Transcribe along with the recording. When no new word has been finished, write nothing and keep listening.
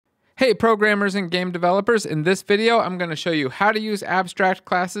Hey programmers and game developers, in this video I'm going to show you how to use abstract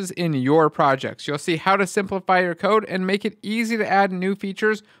classes in your projects. You'll see how to simplify your code and make it easy to add new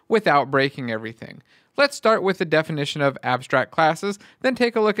features without breaking everything. Let's start with the definition of abstract classes, then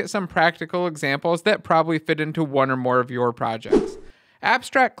take a look at some practical examples that probably fit into one or more of your projects.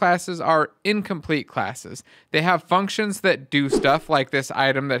 Abstract classes are incomplete classes. They have functions that do stuff like this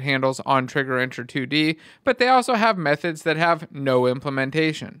item that handles onTriggerEnter2D, but they also have methods that have no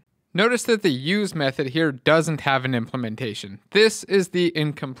implementation. Notice that the use method here doesn't have an implementation. This is the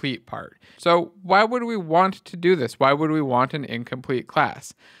incomplete part. So why would we want to do this? Why would we want an incomplete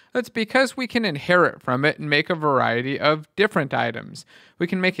class? That's because we can inherit from it and make a variety of different items. We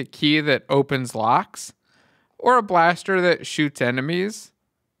can make a key that opens locks, or a blaster that shoots enemies,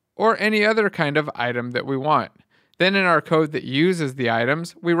 or any other kind of item that we want. Then in our code that uses the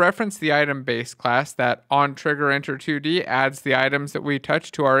items, we reference the item base class that onTriggerEnter2D adds the items that we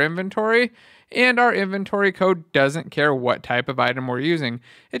touch to our inventory, and our inventory code doesn't care what type of item we're using.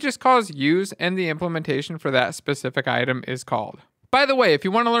 It just calls use, and the implementation for that specific item is called. By the way, if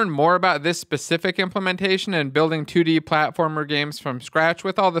you want to learn more about this specific implementation and building 2D platformer games from scratch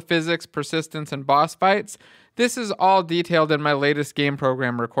with all the physics, persistence, and boss fights, this is all detailed in my latest game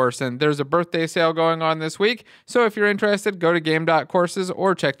programmer course, and there's a birthday sale going on this week, so if you're interested, go to game.courses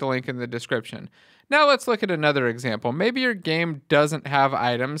or check the link in the description. Now let's look at another example. Maybe your game doesn't have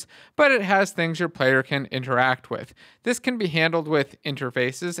items, but it has things your player can interact with. This can be handled with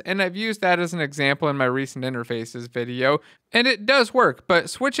interfaces, and I've used that as an example in my recent interfaces video, and it does work, but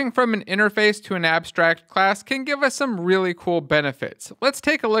switching from an interface to an abstract class can give us some really cool benefits. Let's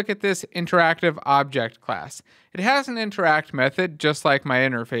take a look at this interactive object class. It has an interact method, just like my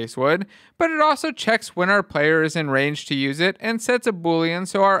interface would, but it also checks when our player is in range to use it and sets a boolean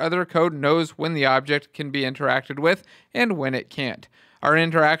so our other code knows when the object can be interacted with and when it can't. Our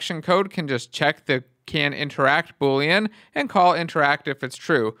interaction code can just check the CanInteract boolean and call interact if it's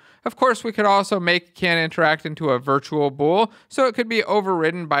true. Of course, we could also make CanInteract into a virtual bool, so it could be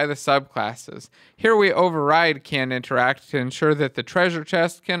overridden by the subclasses. Here we override CanInteract to ensure that the treasure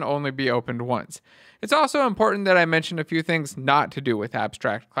chest can only be opened once. It's also important that I mention a few things not to do with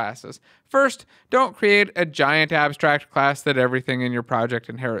abstract classes. First, don't create a giant abstract class that everything in your project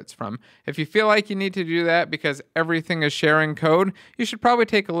inherits from. If you feel like you need to do that because everything is sharing code, you should probably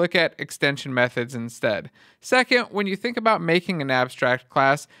take a look at extension methods instead. Second, when you think about making an abstract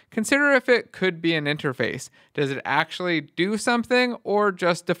class, consider if it could be an interface. Does it actually do something or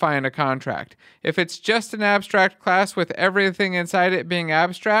just define a contract? If it's just an abstract class with everything inside it being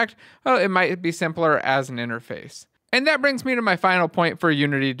abstract, well, it might be simpler as an interface. And that brings me to my final point for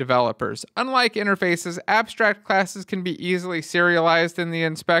Unity developers. Unlike interfaces, abstract classes can be easily serialized in the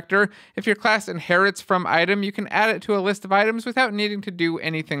inspector. If your class inherits from item, you can add it to a list of items without needing to do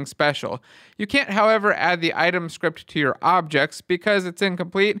anything special. You can't, however, add the item script to your objects because it's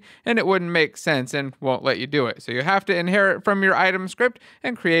incomplete and it wouldn't make sense and won't let you do it. So you have to inherit from your item script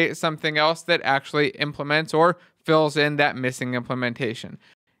and create something else that actually implements or fills in that missing implementation.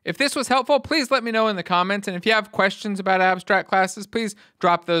 If this was helpful, please let me know in the comments, and if you have questions about abstract classes, please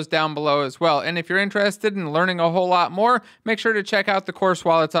drop those down below as well. And if you're interested in learning a whole lot more, make sure to check out the course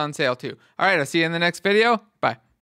while it's on sale too. All right, I'll see you in the next video. Bye.